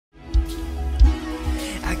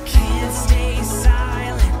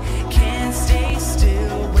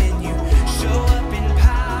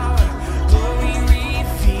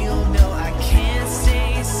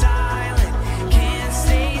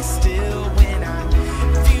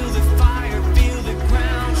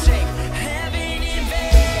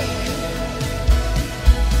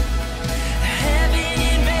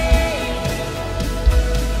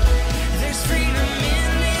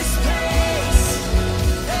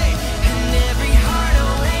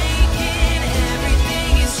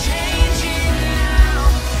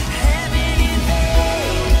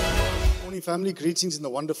family. Greetings in the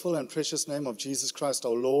wonderful and precious name of Jesus Christ,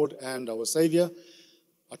 our Lord and our Savior.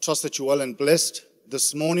 I trust that you're well and blessed.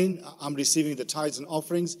 This morning, I'm receiving the tithes and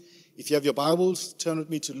offerings. If you have your Bibles, turn with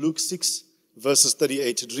me to Luke 6, verses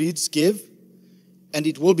 38. It reads, "Give, and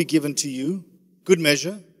it will be given to you. Good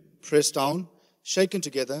measure, pressed down, shaken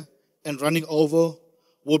together, and running over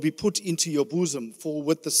will be put into your bosom. For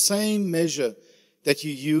with the same measure that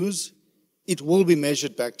you use, it will be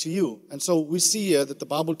measured back to you." And so we see here that the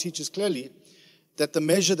Bible teaches clearly that the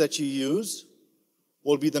measure that you use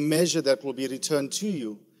will be the measure that will be returned to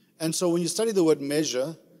you. And so when you study the word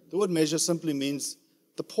measure simply means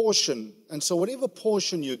the portion. And so whatever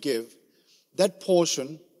portion you give, that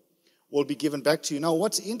portion will be given back to you. Now,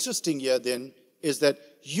 what's interesting here then is that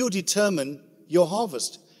you determine your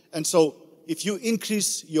harvest. And so if you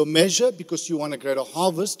increase your measure because you want a greater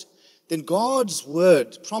harvest, then God's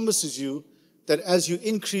word promises you that as you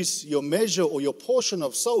increase your measure or your portion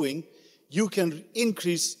of sowing, you can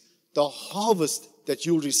increase the harvest that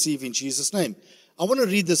you'll receive in Jesus' name. I want to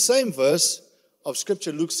read the same verse of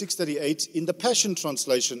Scripture, Luke 6:38, in the Passion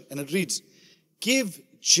Translation, and it reads, "Give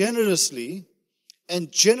generously, and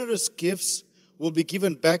generous gifts will be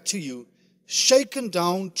given back to you, shaken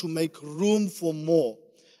down to make room for more.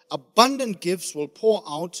 Abundant gifts will pour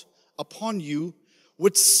out upon you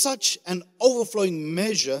with such an overflowing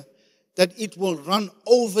measure that it will run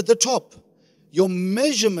over the top." Your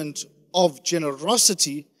measurement of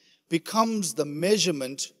generosity becomes the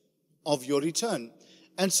measurement of your return.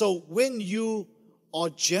 And so when you are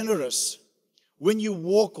generous, when you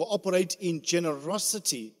walk or operate in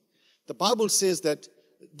generosity, the Bible says that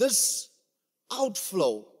this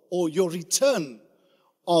outflow or your return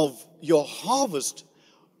of your harvest,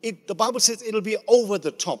 the Bible says it'll be over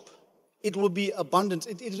the top. It will be abundant.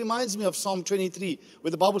 It reminds me of Psalm 23,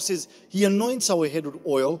 where the Bible says, "He anoints our head with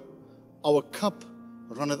oil, our cup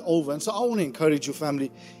runneth over." And so I want to encourage you,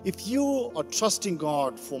 family, if you are trusting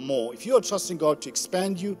God for more, if you are trusting God to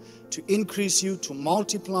expand you, to increase you, to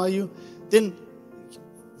multiply you, then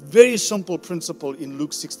very simple principle in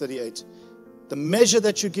Luke 6:38. The measure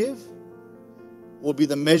that you give will be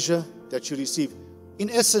the measure that you receive. In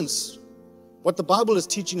essence, what the Bible is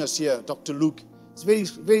teaching us here, Dr. Luke, it's very,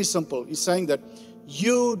 very simple. He's saying that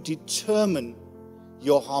you determine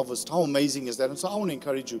your harvest. How amazing is that? And so I want to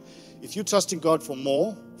encourage you. If you're trusting God for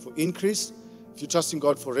more, for increase, if you're trusting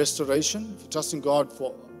God for restoration, if you're trusting God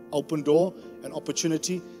for open door and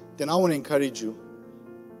opportunity, then I want to encourage you.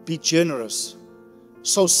 Be generous,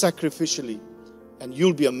 sow sacrificially, and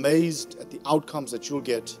you'll be amazed at the outcomes that you'll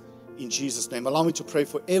get in Jesus' name. Allow me to pray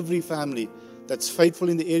for every family that's faithful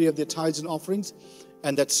in the area of their tithes and offerings,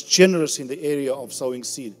 and that's generous in the area of sowing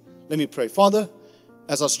seed. Let me pray. Father,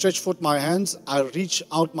 as I stretch forth my hands, I reach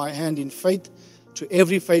out my hand in faith to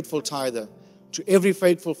every faithful tither, to every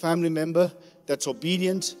faithful family member that's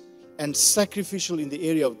obedient and sacrificial in the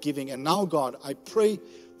area of giving. And now, God, I pray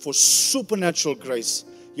for supernatural grace.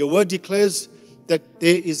 Your word declares that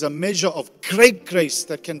there is a measure of great grace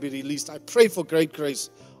that can be released. I pray for great grace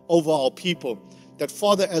over our people. That,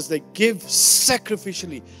 Father, as they give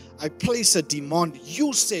sacrificially, I place a demand.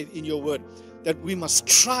 You said in your word that we must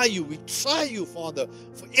try you. We try you, Father,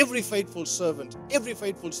 for every faithful servant, every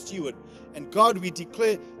faithful steward. And God, we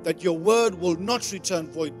declare that your word will not return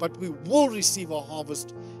void, but we will receive our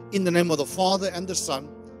harvest in the name of the Father and the Son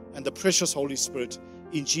and the precious Holy Spirit.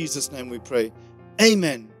 In Jesus' name we pray.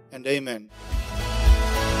 Amen and amen.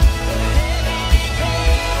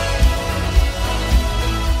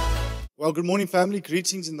 Well, good morning, family.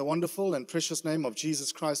 Greetings in the wonderful and precious name of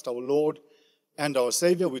Jesus Christ, our Lord and our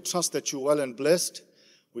Savior. We trust that you're well and blessed.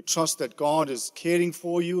 We trust that God is caring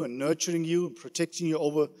for you and nurturing you and protecting you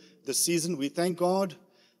over the season. We thank God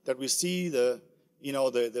that we see the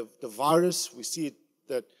virus. We see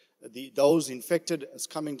that those infected is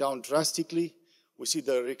coming down drastically. We see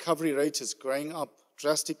the recovery rate is going up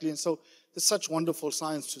drastically. And so there's such wonderful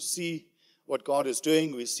signs to see what God is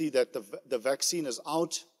doing. We see that the vaccine is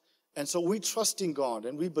out. And so we trust in God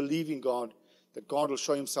and we believe in God that God will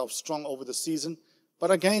show himself strong over the season.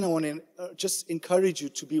 But again, I want to just encourage you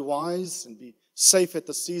to be wise and be safe at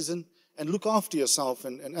the season and look after yourself.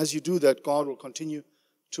 And as you do that, God will continue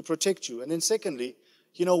to protect you. And then secondly,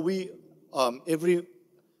 we every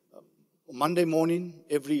Monday morning,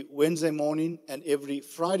 every Wednesday morning, and every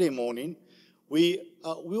Friday morning, we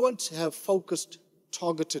want to have focused,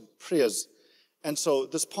 targeted prayers. And so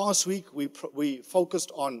this past week, we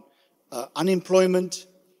focused on unemployment,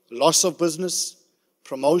 loss of business,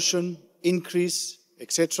 promotion, increase,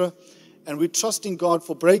 etc. And we're trusting God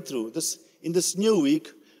for breakthrough. In this new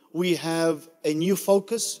week, we have a new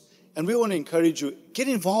focus, and we want to encourage you, get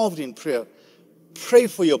involved in prayer. Pray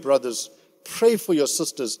for your brothers. pray for your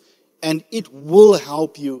sisters, and it will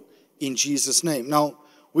help you in Jesus' name. Now,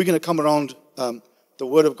 we're going to come around the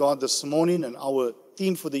Word of God this morning, and our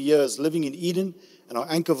theme for the year is Living in Eden, and our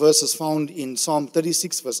anchor verse is found in Psalm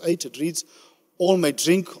 36, verse 8. It reads, all may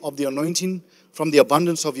drink of the anointing from the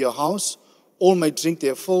abundance of your house. All may drink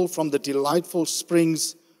their fill from the delightful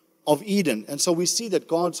springs of Eden. And so we see that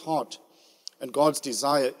God's heart and God's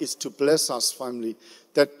desire is to bless us, family.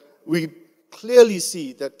 That we clearly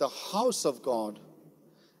see that the house of God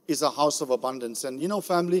is a house of abundance. And you know,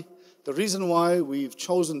 family, the reason why we've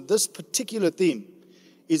chosen this particular theme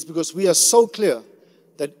is because we are so clear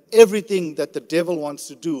that everything that the devil wants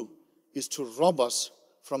to do is to rob us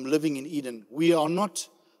from living in Eden. We are not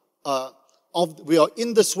we are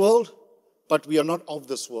in this world, but we are not of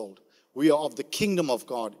this world. We are of the kingdom of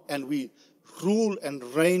God, and we rule and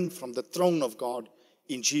reign from the throne of God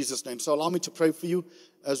in Jesus' name. So allow me to pray for you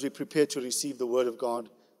as we prepare to receive the word of God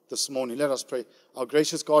this morning. Let us pray. Our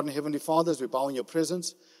gracious God and Heavenly Father, as we bow in your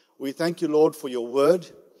presence, we thank you, Lord, for your word.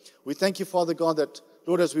 We thank you, Father God, that,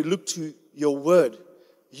 Lord, as we look to your word,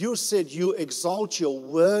 you said you exalt your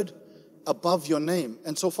word above your name.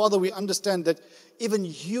 And so, Father, we understand that even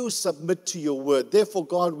you submit to your word. Therefore,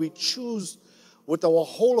 God, we choose with our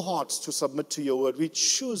whole hearts to submit to your word. We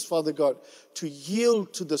choose, Father God, to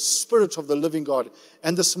yield to the Spirit of the living God.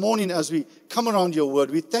 And this morning, as we come around your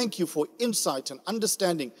word, we thank you for insight and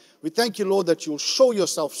understanding. We thank you, Lord, that you'll show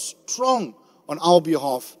yourself strong on our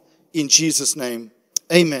behalf in Jesus' name.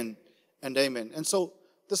 Amen and amen. And so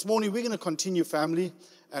this morning, we're going to continue, family,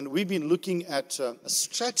 and we've been looking at a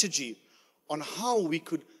strategy on how we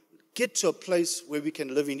could get to a place where we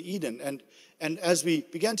can live in Eden. And as we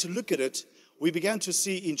began to look at it, we began to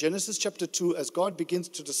see in Genesis chapter 2, as God begins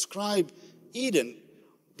to describe Eden,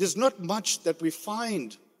 there's not much that we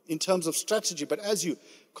find in terms of strategy. But as you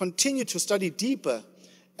continue to study deeper,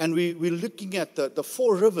 and we're looking at the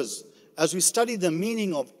four rivers, as we study the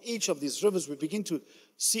meaning of each of these rivers, we begin to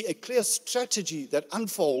see a clear strategy that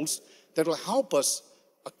unfolds that will help us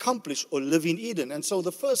accomplish or live in Eden. And so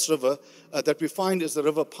the first river that we find is the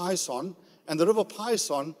river Pison. And the river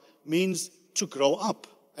Pison means to grow up.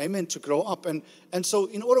 Amen, to grow up. And so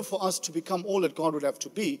in order for us to become all that God would have to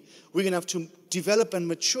be, we're going to have to develop and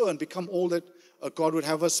mature and become all that God would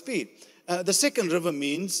have us be. The second river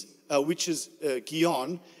means, which is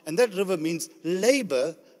Gihon, and that river means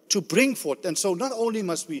labor to bring forth. And so not only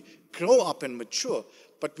must we grow up and mature,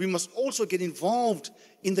 but we must also get involved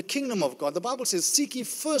in the kingdom of God. The Bible says, seek ye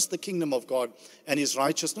first the kingdom of God and his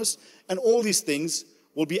righteousness, and all these things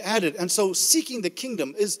will be added. And so seeking the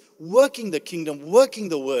kingdom is working the kingdom, working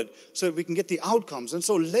the word, so that we can get the outcomes. And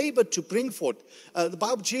so labor to bring forth. The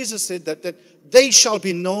Bible, Jesus said that they shall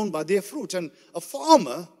be known by their fruit. And a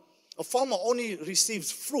farmer only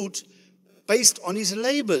receives fruit based on his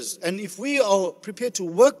labors. And if we are prepared to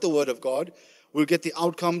work the word of God, we'll get the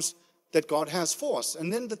outcomes that God has for us.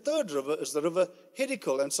 And then the third river is the river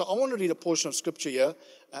Hiddekel. And so I want to read a portion of scripture here,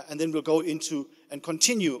 and then we'll go into and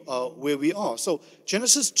continue where we are. So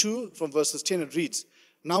Genesis 2 from verses 10, it reads,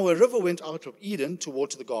 now a river went out of Eden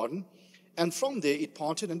towards the garden, and from there it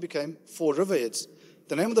parted and became four riverheads.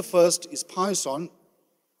 The name of the first is Pison.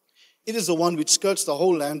 It is the one which skirts the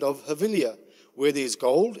whole land of Havilah, where there is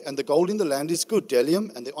gold, and the gold in the land is good.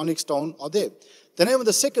 Bdellium and the onyx stone are there. The name of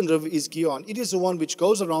the second river is Gihon. It is the one which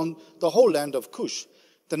goes around the whole land of Cush.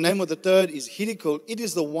 The name of the third is Hiddekel. It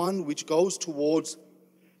is the one which goes towards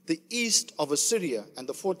the east of Assyria. And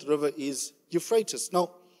the fourth river is Euphrates.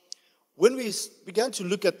 Now, when we began to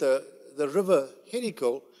look at the river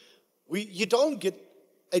Hiddekel, you don't get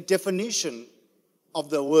a definition of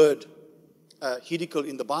the word Hiddekel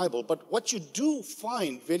in the Bible. But what you do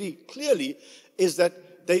find very clearly is that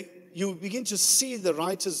you begin to see the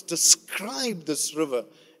writers describe this river.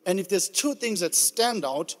 And if there's two things that stand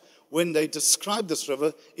out when they describe this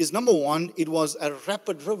river, is number one, it was a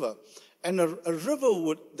rapid river. And a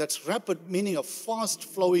river that's rapid, meaning a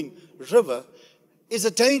fast-flowing river, is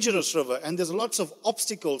a dangerous river. And there's lots of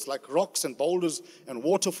obstacles like rocks and boulders and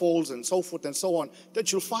waterfalls and so forth and so on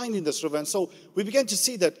that you'll find in this river. And so we began to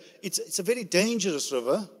see that it's a very dangerous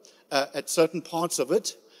river at certain parts of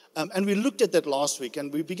it. And we looked at that last week,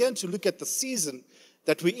 and we began to look at the season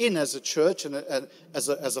that we're in as a church and as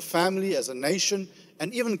a family, as a nation,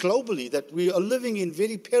 and even globally, that we are living in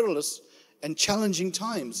very perilous and challenging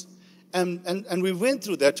times. And we went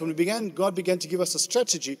through that, and God began to give us a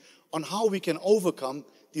strategy on how we can overcome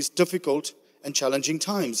these difficult and challenging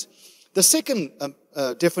times. The second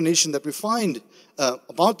definition that we find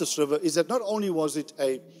about this river is that not only was it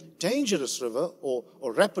a dangerous river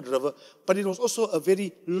or rapid river, but it was also a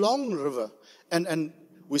very long river. And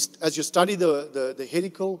as you study the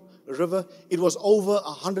Helical River, it was over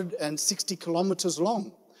 160 kilometers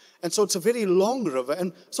long. And so it's a very long river.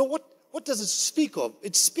 And so what does it speak of?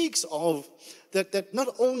 It speaks of that not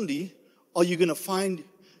only are you going to find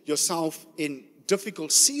yourself in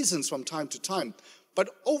difficult seasons from time to time, but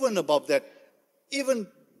over and above that, even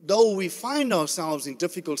though we find ourselves in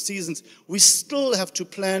difficult seasons, we still have to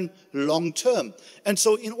plan long term. And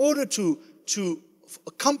so in order to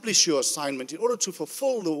accomplish your assignment, in order to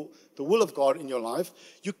fulfill the will of God in your life,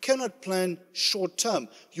 you cannot plan short term.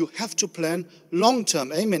 You have to plan long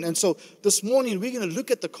term. Amen. And so this morning we're going to look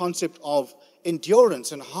at the concept of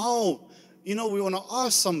endurance and how, we want to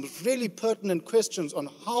ask some really pertinent questions on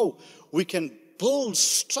how we can build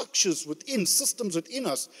structures systems within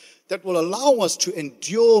us that will allow us to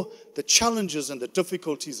endure the challenges and the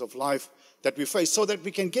difficulties of life that we face so that we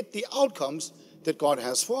can get the outcomes that God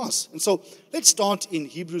has for us. And so let's start in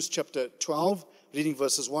Hebrews chapter 12, reading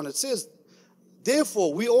verses 1. It says,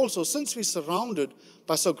 "Therefore we also, since we're surrounded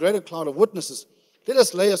by so great a cloud of witnesses, let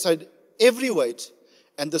us lay aside every weight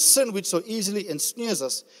and the sin which so easily ensnares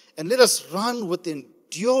us, and let us run with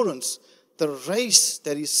endurance the race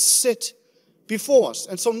that is set before us."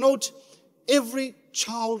 And so note, every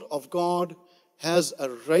child of God has a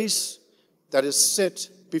race that is set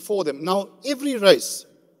before them. Now, every race,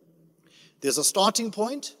 there's a starting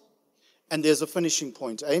point and there's a finishing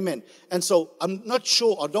point. Amen. And so I'm not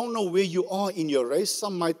sure, I don't know where you are in your race.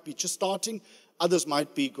 Some might be just starting. Others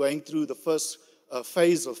might be going through the first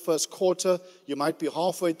phase or first quarter. You might be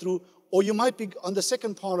halfway through, or you might be on the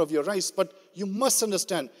second part of your race. But you must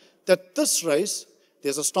understand that this race,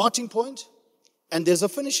 there's a starting point and there's a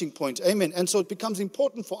finishing point. Amen. And so it becomes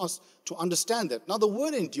important for us to understand that. Now, the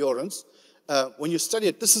word endurance, when you study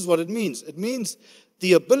it, this is what it means. It means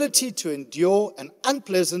the ability to endure an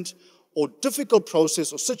unpleasant or difficult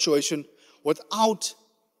process or situation without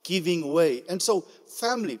giving way. And so,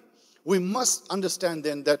 family, we must understand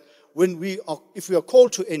then that if we are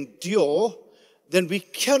called to endure, then we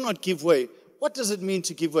cannot give way. What does it mean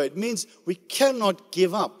to give way? It means we cannot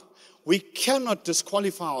give up. We cannot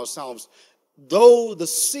disqualify ourselves. Though the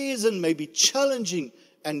season may be challenging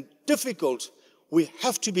and difficult, we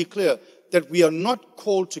have to be clear that we are not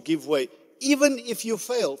called to give way. Even if you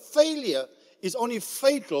fail, failure is only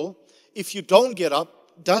fatal if you don't get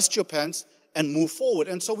up, dust your pants, and move forward.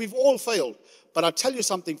 And so we've all failed. But I tell you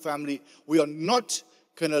something, family, we are not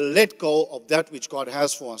going to let go of that which God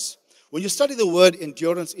has for us. When you study the word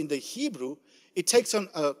endurance in the Hebrew, it takes on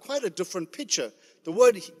quite a different picture. The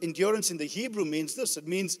word endurance in the Hebrew means this. It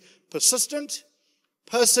means persistent,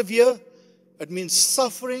 persevere. It means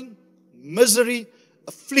suffering, misery,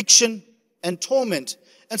 affliction, and torment.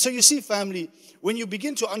 And so you see, family, when you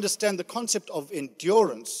begin to understand the concept of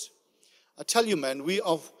endurance, I tell you, man, we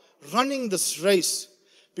are running this race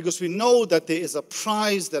because we know that there is a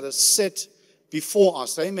prize that is set before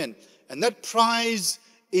us. Amen. And that prize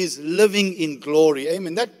is living in glory.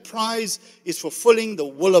 Amen. That prize is fulfilling the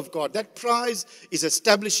will of God. That prize is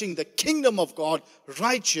establishing the kingdom of God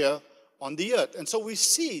right here on the earth. And so we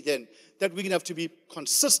see then that we're going to have to be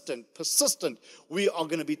consistent, persistent. We are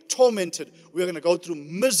going to be tormented. We're going to go through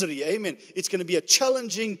misery. Amen. It's going to be a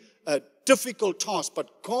challenging, difficult task.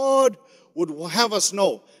 But God would have us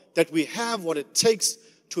know that we have what it takes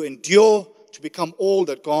to endure, to become all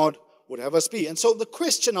that God would have us be. And so the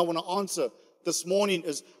question I want to answer this morning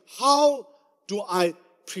is, how do I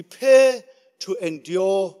prepare to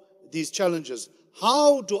endure these challenges?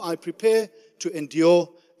 How do I prepare to endure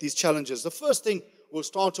these challenges? The first thing we'll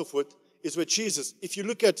start off with is with Jesus. If you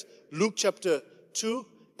look at Luke chapter 2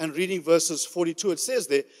 and reading verses 42, it says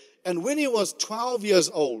there, "And when he was 12 years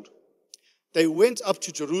old, they went up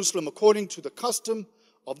to Jerusalem according to the custom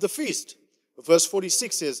of the feast." Verse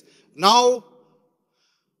 46 says, "Now,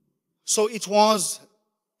 so it was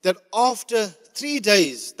that after 3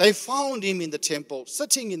 days they found him in the temple,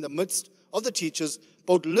 sitting in the midst of the teachers,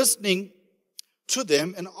 both listening to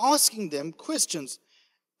them and asking them questions.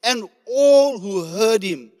 And all who heard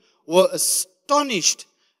him were astonished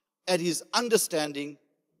at his understanding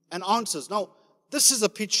and answers." Now, this is a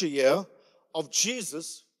picture here of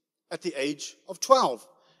Jesus at the age of 12.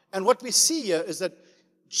 And what we see here is that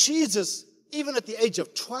Jesus, even at the age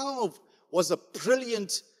of 12, was a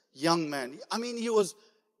brilliant young man. I mean,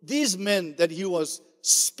 these men that he was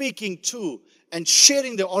speaking to and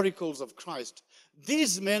sharing the oracles of Christ,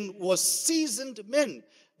 these men were seasoned men.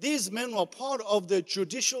 These men were part of the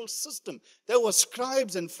judicial system. There were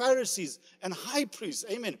scribes and Pharisees and high priests.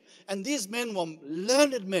 Amen. And these men were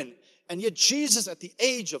learned men. And yet Jesus, at the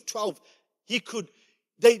age of 12,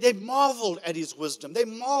 they marveled at his wisdom. They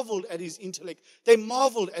marveled at his intellect. They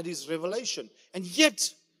marveled at his revelation. And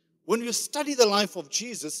yet, When you study the life of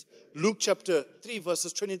Jesus, Luke chapter 3,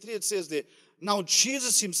 verses 23, it says there, now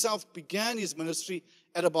Jesus himself began his ministry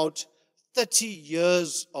at about 30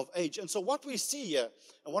 years of age. And so what we see here,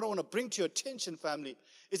 and what I want to bring to your attention, family,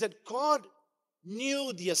 is that God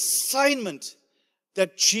knew the assignment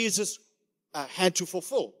that Jesus had to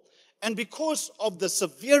fulfill. And because of the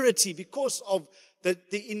severity, because of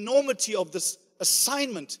the enormity of this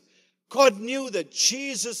assignment, God knew that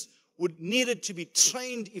Jesus would needed to be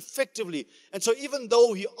trained effectively. And so even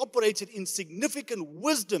though he operated in significant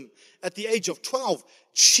wisdom at the age of 12,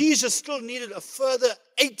 Jesus still needed a further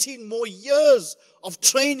 18 more years of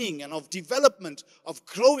training and of development, of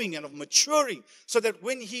growing and of maturing, so that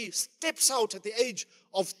when he steps out at the age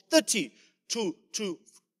of 30 to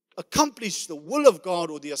accomplish the will of God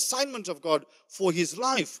or the assignment of God for his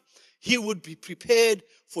life, he would be prepared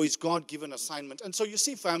for his God-given assignment. And so you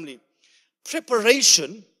see, family,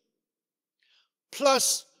 preparation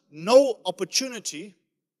plus no opportunity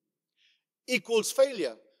equals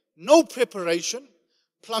failure. No preparation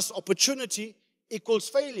plus opportunity equals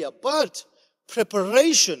failure. But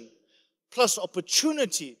preparation plus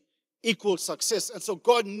opportunity equals success. And so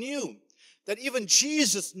God knew that even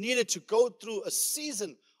Jesus needed to go through a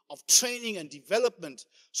season of training and development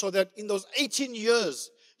so that in those 18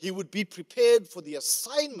 years, he would be prepared for the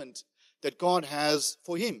assignment that God has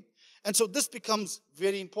for him. And so this becomes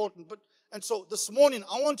very important. And so this morning,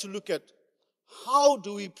 I want to look at how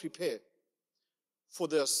do we prepare for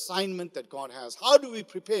the assignment that God has? How do we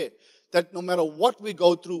prepare that no matter what we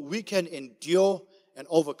go through, we can endure and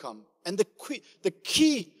overcome? And the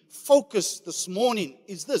key focus this morning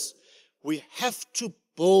is this. We have to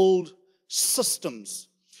build systems.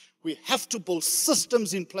 We have to build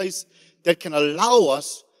systems in place that can allow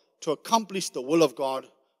us to accomplish the will of God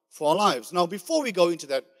for our lives. Now, before we go into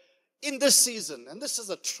that, in this season, and this is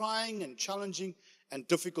a trying and challenging and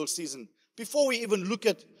difficult season, before we even look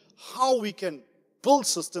at how we can build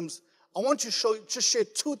systems, I want to share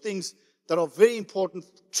two things that are very important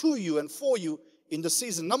to you and for you in the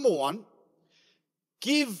season. Number one,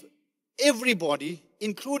 give everybody,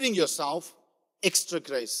 including yourself, extra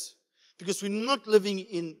grace. Because we're not living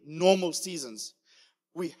in normal seasons.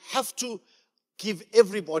 We have to give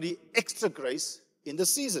everybody extra grace in the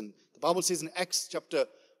season. The Bible says in Acts chapter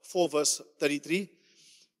 4, verse 33,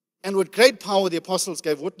 and with great power the apostles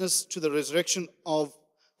gave witness to the resurrection of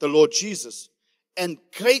the Lord Jesus, and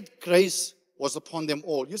great grace was upon them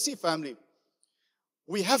all. You see, family,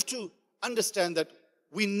 we have to understand that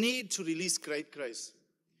we need to release great grace.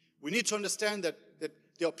 We need to understand that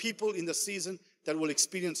there are people in the season that will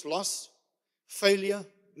experience loss, failure,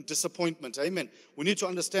 and disappointment. Amen. We need to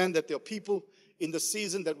understand that there are people in the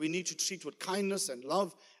season that we need to treat with kindness and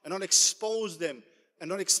love and not expose them and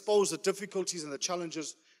not expose the difficulties and the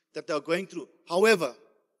challenges that they're going through. However,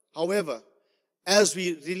 as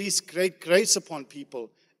we release great grace upon people,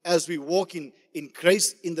 as we walk in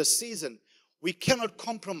grace in the season, we cannot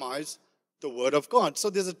compromise the word of God. So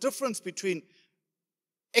there's a difference between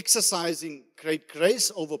exercising great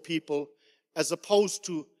grace over people as opposed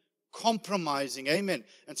to compromising. Amen.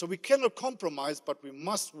 And so we cannot compromise, but we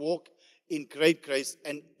must walk in great grace.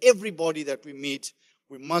 And everybody that we meet,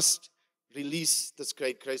 we must release this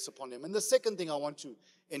great grace upon them. And the second thing I want to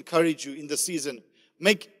encourage you in the season,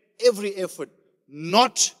 make every effort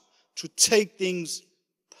not to take things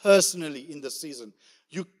personally in the season.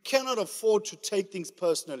 You cannot afford to take things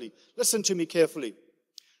personally. Listen to me carefully.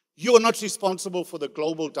 You are not responsible for the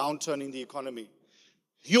global downturn in the economy.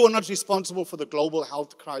 You are not responsible for the global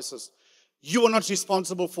health crisis. You are not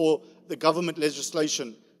responsible for the government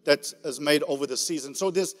legislation that is made over the season.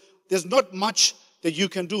 So there's not much that you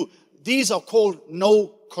can do. These are called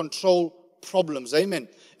no control problems. Amen.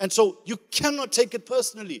 And so you cannot take it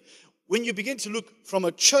personally. When you begin to look from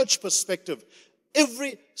a church perspective,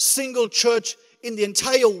 every single church in the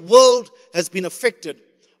entire world has been affected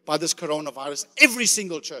by this coronavirus. Every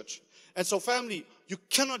single church. And so, family, you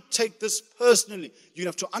cannot take this personally. You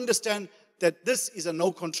have to understand that this is a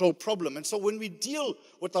no-control problem. And so when we deal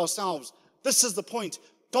with ourselves, this is the point.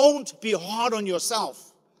 Don't be hard on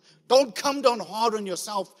yourself. Don't come down hard on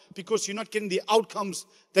yourself because you're not getting the outcomes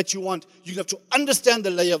that you want. You have to understand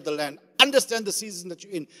the lay of the land, understand the season that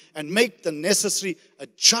you're in, and make the necessary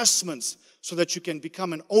adjustments so that you can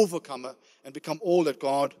become an overcomer and become all that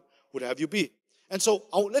God would have you be. And so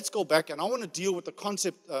let's go back, and I want to deal with the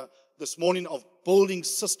concept this morning of building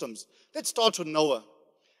systems. Let's start with Noah,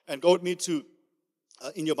 and go with me to,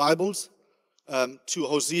 in your Bibles, to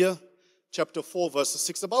Hosea chapter 4, verse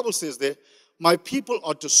 6. The Bible says there, my people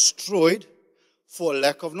are destroyed for a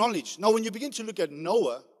lack of knowledge. Now, when you begin to look at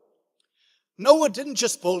Noah, Noah didn't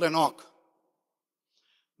just build an ark.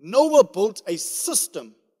 Noah built a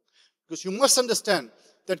system, because you must understand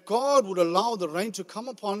that God would allow the rain to come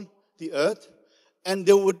upon the earth, and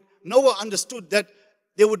Noah understood that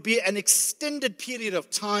there would be an extended period of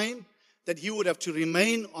time that he would have to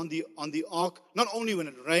remain on the ark, not only when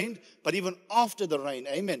it rained, but even after the rain.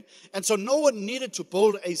 Amen. And so Noah needed to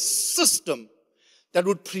build a system that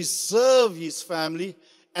would preserve his family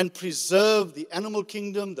and preserve the animal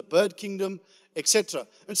kingdom, the bird kingdom, etc.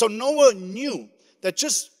 And so Noah knew that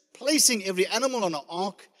just placing every animal on an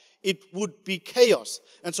ark, it would be chaos.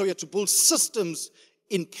 And so he had to build systems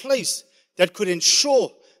in place that could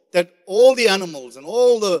ensure that all the animals and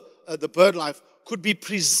all the bird life could be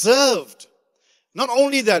preserved. Not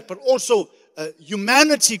only that, but also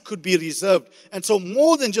humanity could be reserved. And so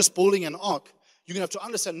more than just building an ark, you're going to have to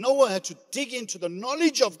understand Noah had to dig into the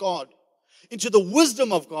knowledge of God, into the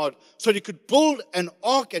wisdom of God, so that he could build an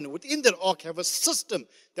ark, and within that ark have a system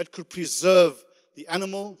that could preserve the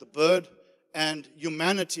animal, the bird, and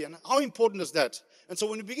humanity. And how important is that? And so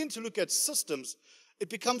when we begin to look at systems, it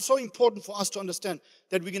becomes so important for us to understand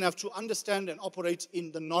that we're going to have to understand and operate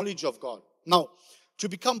in the knowledge of God. Now, to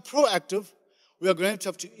become proactive, we are going to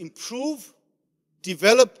have to improve,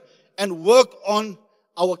 develop, and work on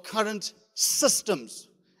our current systems.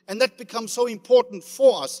 And that becomes so important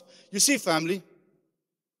for us. You see, family,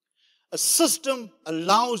 a system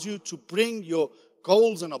allows you to bring your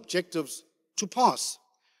goals and objectives to pass.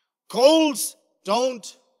 Goals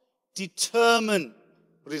don't determine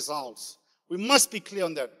results. We must be clear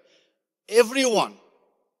on that. Everyone,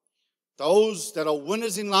 those that are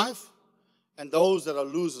winners in life and those that are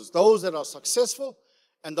losers, those that are successful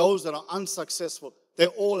and those that are unsuccessful, they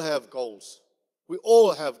all have goals. We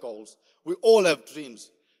all have goals. We all have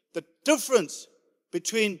dreams. The difference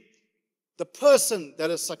between the person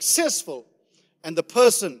that is successful and the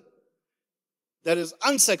person that is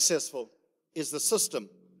unsuccessful is the system.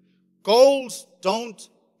 Goals don't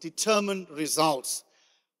determine results.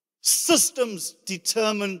 Systems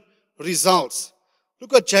determine results.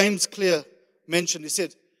 Look what James Clear mentioned. He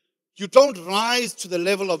said, you don't rise to the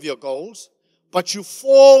level of your goals, but you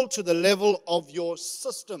fall to the level of your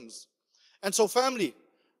systems. And so, family,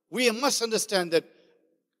 we must understand that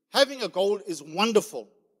having a goal is wonderful.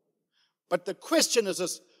 But the question is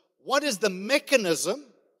this, what is the mechanism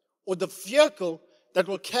or the vehicle that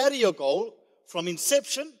will carry your goal from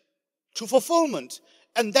inception to fulfillment?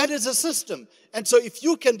 And that is a system. And so if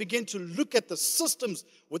you can begin to look at the systems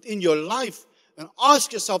within your life and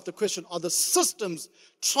ask yourself the question, are the systems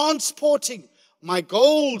transporting my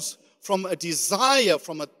goals from a desire,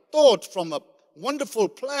 from a thought, from a wonderful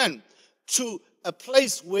plan to a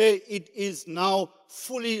place where it is now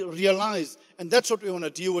fully realized? And that's what we want to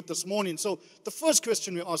deal with this morning. So the first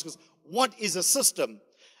question we ask is, what is a system?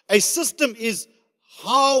 A system is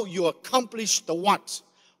how you accomplish the what.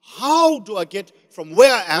 How do I get from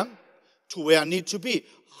where I am to where I need to be?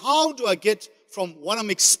 How do I get from what I'm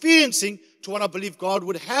experiencing to what I believe God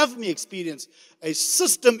would have me experience? A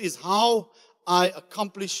system is how I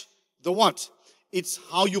accomplish the what. It's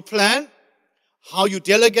how you plan, how you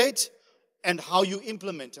delegate, and how you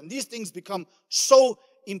implement. And these things become so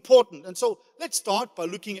important. And so let's start by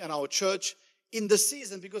looking at our church in the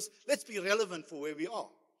season, because let's be relevant for where we are.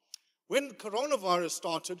 When coronavirus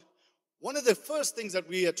started, one of the first things that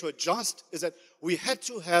we had to adjust is that we had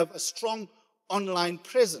to have a strong online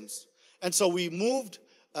presence. And so we moved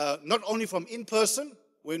not only from in-person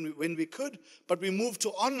when we could, but we moved to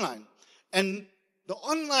online. And the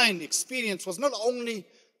online experience was not only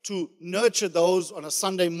to nurture those on a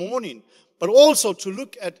Sunday morning, but also to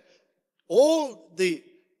look at all the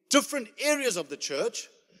different areas of the church,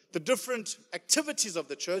 the different activities of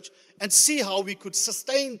the church, and see how we could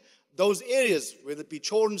sustain those areas, whether it be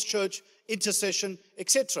children's church, intercession,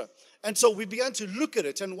 etc. And so we began to look at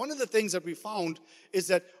it. And one of the things that we found is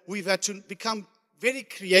that we've had to become very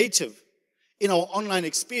creative in our online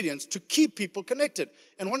experience to keep people connected.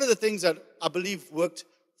 And one of the things that I believe worked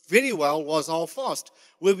very well was our fast,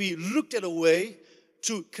 where we looked at a way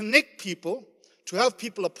to connect people, to have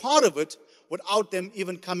people a part of it without them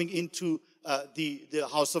even coming into the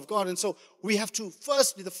house of God. And so we have to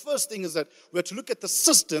the first thing is that we have to look at the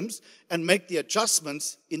systems and make the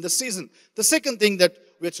adjustments in the season. The second thing that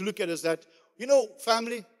we have to look at is that,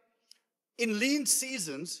 family, in lean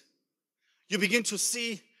seasons, you begin to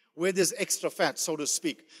see where there's extra fat, so to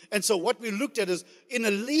speak. And so what we looked at is, in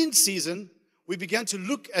a lean season, we began to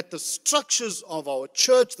look at the structures of our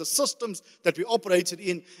church, the systems that we operated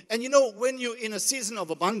in. And when you're in a season of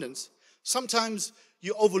abundance, sometimes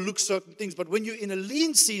you overlook certain things. But when you're in a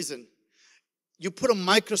lean season, you put a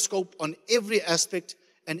microscope on every aspect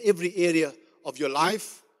and every area of your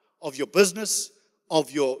life, of your business, of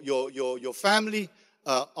your family,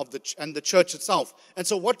 and the church itself. And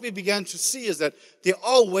so what we began to see is that there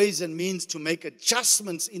are ways and means to make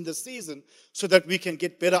adjustments in the season so that we can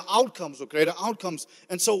get better outcomes or greater outcomes.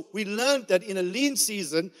 And so we learned that in a lean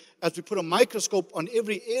season, as we put a microscope on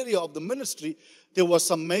every area of the ministry, there were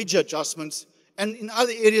some major adjustments, and in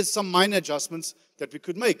other areas, some minor adjustments that we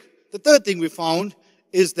could make. The third thing we found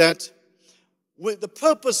is that the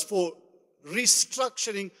purpose for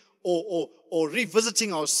restructuring or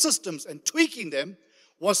revisiting our systems and tweaking them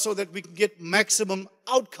was so that we can get maximum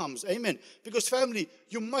outcomes. Amen. Because family,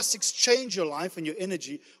 you must exchange your life and your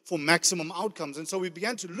energy for maximum outcomes. And so we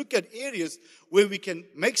began to look at areas where we can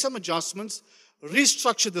make some adjustments,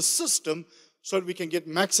 restructure the system so that we can get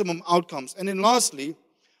maximum outcomes. And then lastly,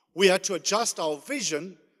 we had to adjust our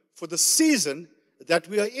vision for the season that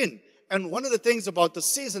we are in. And one of the things about the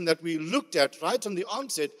season that we looked at right from the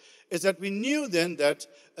onset is that we knew then that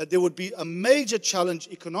there would be a major challenge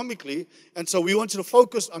economically, and so we wanted to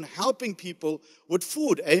focus on helping people with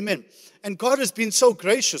food. Amen. And God has been so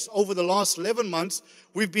gracious over the last 11 months.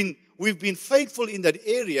 We've been faithful in that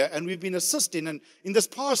area, and we've been assisting. And in this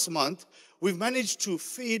past month, we've managed to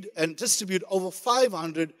feed and distribute over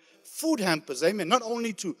 500 food hampers, amen, not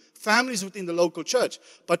only to families within the local church,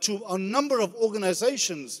 but to a number of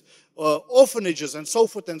organizations, orphanages, and so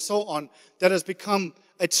forth and so on, that has become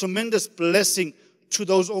a tremendous blessing to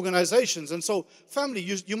those organizations. And so, family,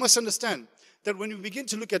 you must understand that when we begin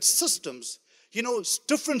to look at systems,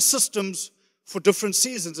 different systems for different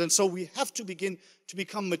seasons. And so we have to begin to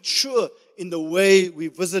become mature in the way we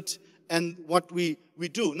visit and what we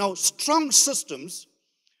do. Now, strong systems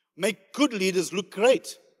make good leaders look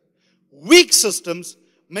great. Weak systems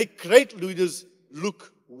make great leaders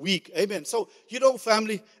look weak. Amen. So,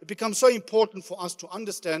 family, it becomes so important for us to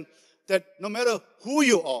understand that no matter who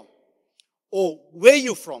you are or where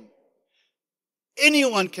you're from,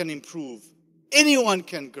 anyone can improve, anyone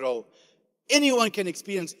can grow, anyone can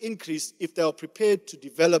experience increase if they are prepared to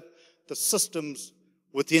develop the systems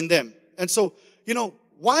within them. And so,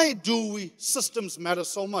 why do systems matter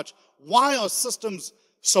so much? Why are systems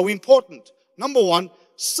so important? Number one,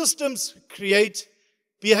 systems create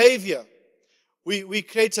behavior. We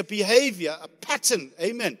create a behavior, a pattern,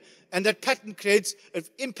 amen. And that pattern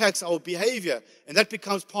impacts our behavior, and that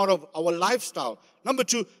becomes part of our lifestyle. Number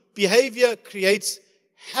two, behavior creates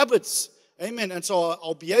habits, amen. And so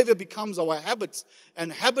our behavior becomes our habits,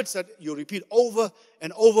 and habits that you repeat over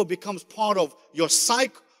and over becomes part of your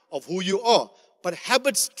psyche of who you are. But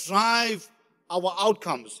habits drive our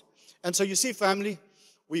outcomes. And so you see, family,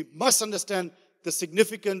 we must understand the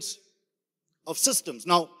significance of systems.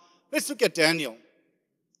 Now, let's look at Daniel.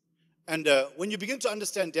 And when you begin to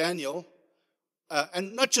understand Daniel,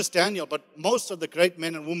 and not just Daniel, but most of the great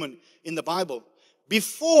men and women in the Bible,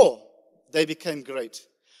 before they became great,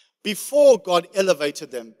 before God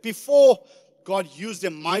elevated them, before God used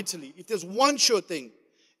them mightily, if there's one sure thing,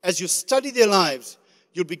 as you study their lives,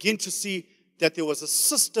 you'll begin to see that there was a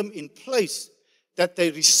system in place that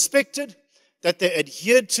they respected, that they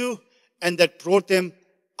adhered to, and that brought them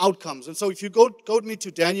outcomes. And so if you go with me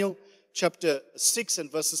to Daniel chapter 6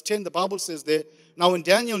 and verses 10, the Bible says there, now when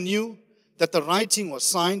Daniel knew that the writing was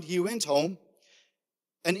signed, he went home,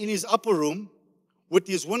 and in his upper room, with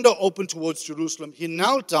his window open towards Jerusalem, he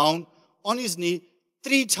knelt down on his knee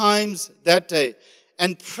 3 times that day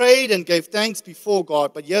and prayed and gave thanks before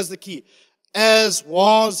God. But here's the key, as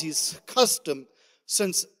was his custom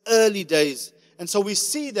since early days. And so we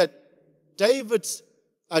see that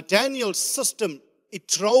Daniel's system, it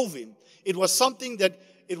drove him. It was something that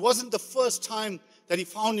it wasn't the first time that he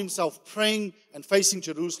found himself praying and facing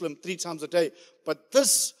Jerusalem 3 times a day. But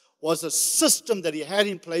this was a system that he had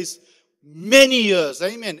in place many years.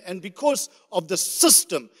 Amen. And because of the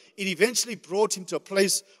system, it eventually brought him to a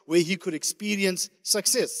place where he could experience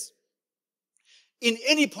success. In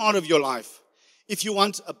any part of your life, if you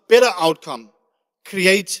want a better outcome,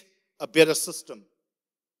 create a better system.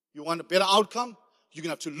 You want a better outcome? You're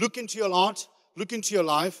going to have to look into your heart, look into your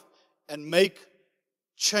life, and make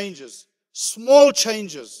changes. Small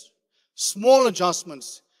changes, small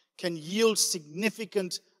adjustments can yield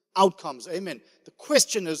significant outcomes. Amen. The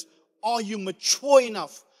question is, are you mature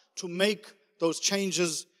enough to make those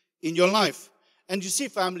changes in your life? And you see,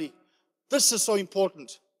 family, this is so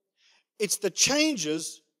important. It's the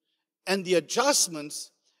changes and the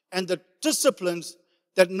adjustments and the disciplines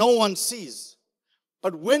that no one sees.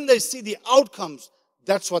 But when they see the outcomes,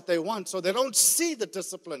 that's what they want. So they don't see the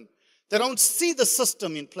discipline. They don't see the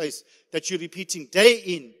system in place that you're repeating day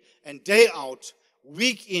in and day out,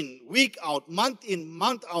 week in, week out, month in,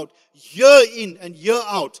 month out, year in and year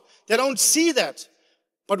out. They don't see that.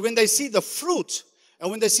 But when they see the fruit,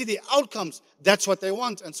 And when they see the outcomes, that's what they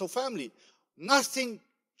want. And so family, nothing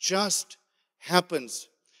just happens.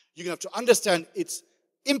 You're going to have to understand it's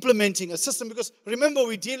implementing a system, because remember,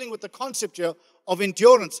 we're dealing with the concept here of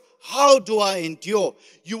endurance. How do I endure?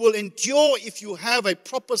 You will endure if you have a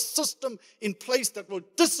proper system in place that will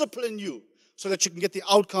discipline you so that you can get the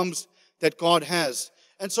outcomes that God has.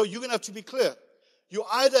 And so you're going to have to be clear. You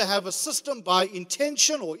either have a system by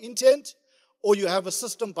intention or intent, or you have a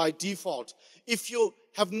system by default. If you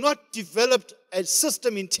have not developed a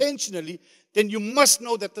system intentionally, then you must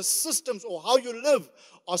know that the systems or how you live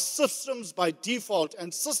are systems by default,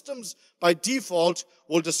 and systems by default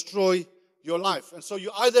will destroy your life. And so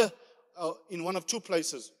you're either in one of two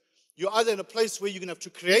places. You're either in a place where you're going to have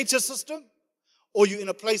to create a system, or you're in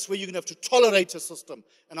a place where you're going to have to tolerate a system.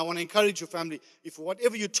 And I want to encourage your family, if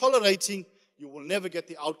whatever you're tolerating, you will never get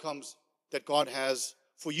the outcomes that God has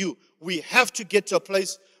for you. We have to get to a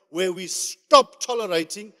place where we stop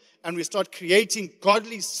tolerating and we start creating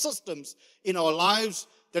godly systems in our lives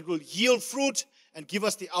that will yield fruit and give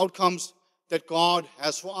us the outcomes that God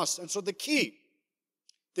has for us. And so the key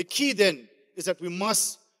then is that we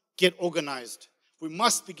must get organized. We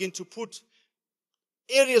must begin to put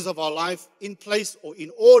areas of our life in place or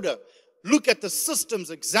in order. Look at the systems,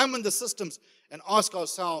 examine the systems, and ask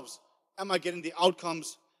ourselves, am I getting the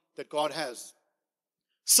outcomes that God has?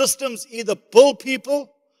 Systems either build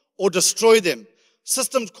people or destroy them.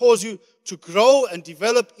 Systems cause you to grow and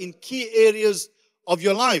develop in key areas of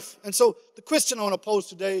your life. And so the question I want to pose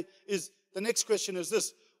today is, the next question is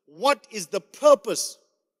this: what is the purpose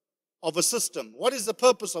of a system? What is the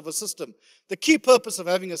purpose of a system? The key purpose of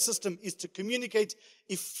having a system is to communicate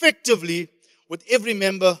effectively with every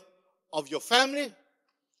member of your family,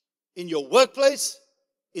 in your workplace,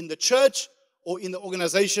 in the church, or in the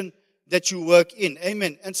organization that you work in.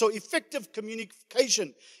 Amen. And so effective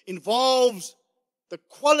communication involves the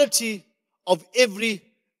quality of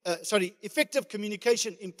effective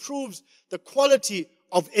communication improves the quality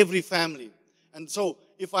of every family. And so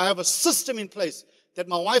if I have a system in place that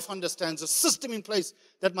my wife understands, a system in place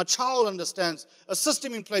that my child understands, a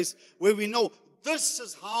system in place where we know this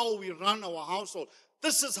is how we run our household,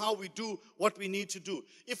 this is how we do what we need to do.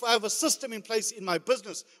 If I have a system in place in my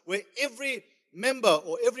business where every member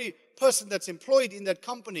or every person that's employed in that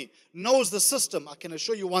company knows the system, I can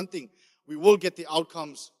assure you one thing: we will get the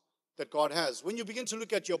outcomes that God has. When you begin to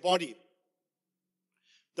look at your body,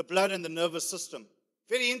 the blood and the nervous system,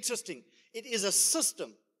 very interesting. It is a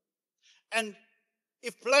system. And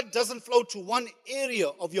if blood doesn't flow to one area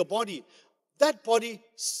of your body, that body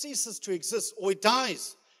ceases to exist, or it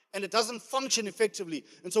dies, and it doesn't function effectively.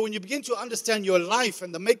 And so when you begin to understand your life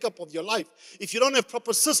and the makeup of your life, if you don't have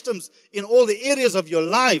proper systems in all the areas of your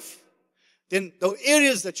life, then the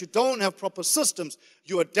areas that you don't have proper systems,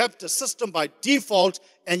 you adapt a system by default,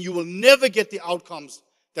 and you will never get the outcomes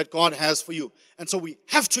that God has for you. And so we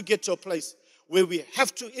have to get to a place where we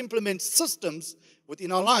have to implement systems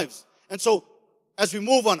within our lives. And so as we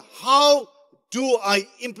move on, how do I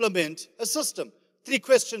implement a system? 3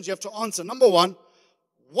 questions you have to answer. Number 1,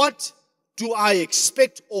 what do I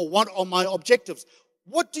expect, or what are my objectives?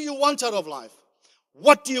 What do you want out of life?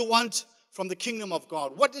 What do you want from the kingdom of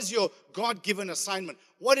God? What is your God-given assignment?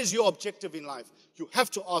 What is your objective in life? You have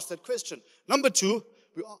to ask that question. Number 2,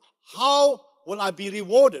 how will I be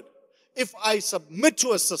rewarded? If I submit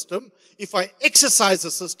to a system, if I exercise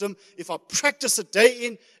a system, if I practice it day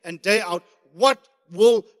in and day out, what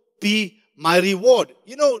will be my reward?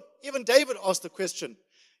 You know, even David asked the question.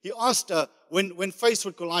 He asked when faced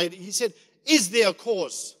with Goliath, he said, is there a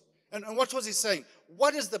cause? And what was he saying?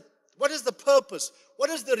 What is the purpose? What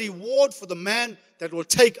is the reward for the man that will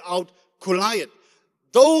take out Goliath?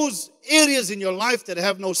 Those areas in your life that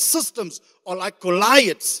have no systems are like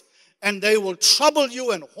Goliaths, and they will trouble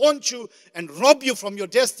you and haunt you and rob you from your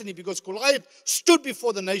destiny, because Goliath stood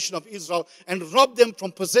before the nation of Israel and robbed them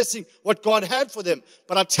from possessing what God had for them.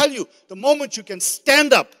 But I tell you, the moment you can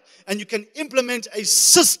stand up and you can implement a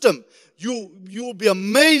system, you will be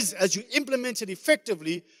amazed as you implement it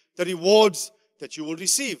effectively, the rewards that you will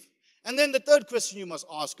receive. And then the third question you must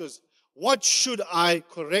ask is, what should I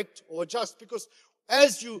correct or adjust? Because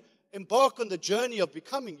as you embark on the journey of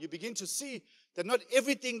becoming, you begin to see that not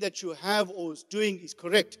everything that you have or is doing is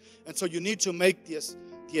correct. And so you need to make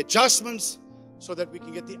the adjustments so that we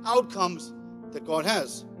can get the outcomes that God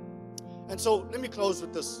has. And so let me close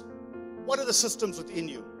with this. What are the systems within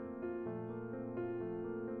you?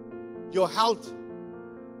 Your health,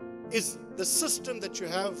 is the system that you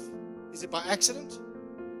have, is it by accident?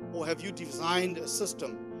 Or have you designed a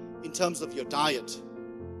system in terms of your diet?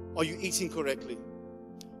 Are you eating correctly?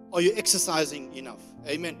 Are you exercising enough?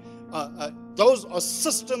 Amen. Those are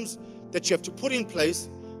systems that you have to put in place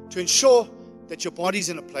to ensure that your body's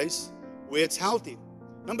in a place where it's healthy.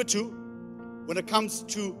 Number two, when it comes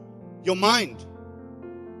to your mind,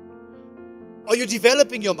 are you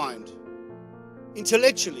developing your mind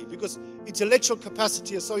intellectually? Because intellectual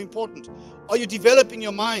capacity is so important. Are you developing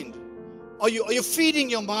your mind? Are you feeding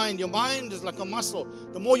your mind? Your mind is like a muscle.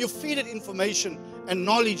 The more you feed it information and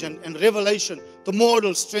knowledge and revelation, the more it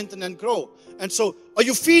will strengthen and grow. And so, are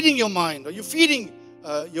you feeding your mind? Are you feeding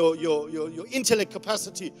your intellect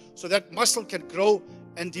capacity so that muscle can grow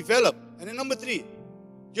and develop? And then number three,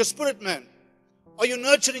 your spirit man. Are you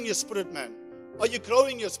nurturing your spirit man? Are you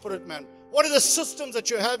growing your spirit man? What are the systems that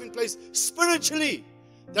you have in place spiritually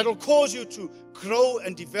that will cause you to grow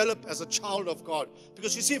and develop as a child of God?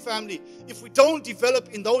 Because you see, family, if we don't develop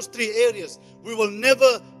in those three areas, we will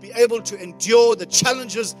never be able to endure the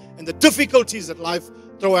challenges and the difficulties that life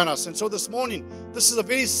throw at us. And so this morning, this is a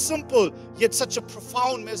very simple yet such a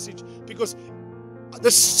profound message, because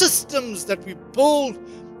the systems that we build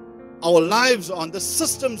our lives on, the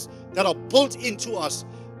systems that are built into us,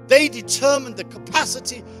 they determine the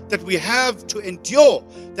capacity that we have to endure,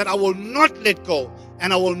 that I will not let go,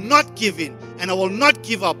 and I will not give in, and I will not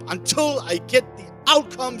give up until I get the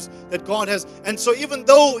outcomes that God has. And so even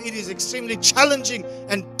though it is extremely challenging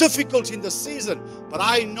and difficult in the season, but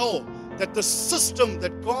I know that the system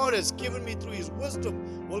that God has given me through His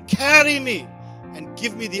wisdom will carry me and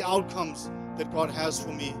give me the outcomes that God has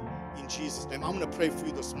for me in Jesus' name. I'm going to pray for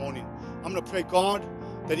you this morning. I'm going to pray, God,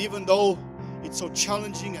 that even though it's so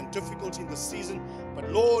challenging and difficult in the season, but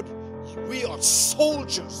Lord, we are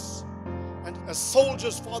soldiers. And as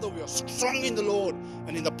soldiers, Father, we are strong in the Lord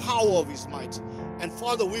and in the power of His might. And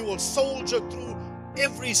Father, we will soldier through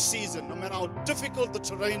every season, no matter how difficult the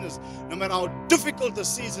terrain is, no matter how difficult the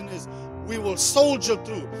season is, we will soldier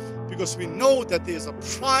through, because we know that there's a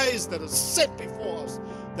prize that is set before us,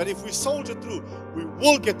 that if we soldier through, we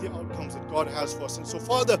will get the outcomes that God has for us. And so,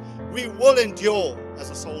 Father, we will endure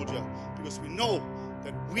as a soldier, because we know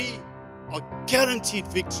that we are guaranteed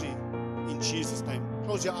victory in Jesus' name.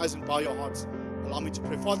 Close your eyes and bow your hearts. Allow me to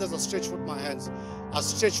pray. Father, as I stretch forth my hands, I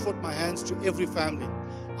stretch forth my hands to every family.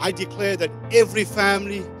 I declare that every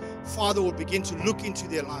family, Father, will begin to look into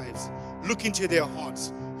their lives, look into their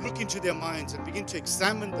hearts, look into their minds, and begin to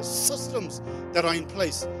examine the systems that are in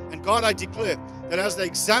place. And God, I declare that as they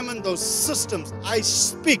examine those systems, I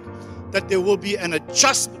speak that there will be an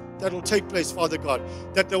adjustment that will take place, Father God,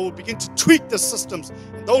 that they will begin to tweak the systems.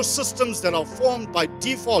 And those systems that are formed by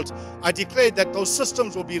default, I declare that those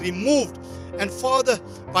systems will be removed. And Father,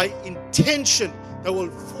 by intention, they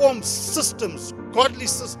will form systems, godly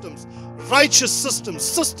systems, righteous systems,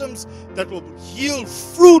 systems that will yield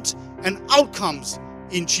fruit and outcomes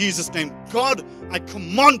in Jesus' name. God, I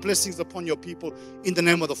command blessings upon your people in the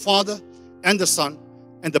name of the Father and the Son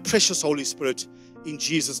and the precious Holy Spirit in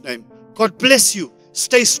Jesus' name. God bless you.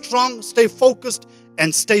 Stay strong, stay focused,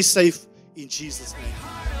 and stay safe in Jesus' name.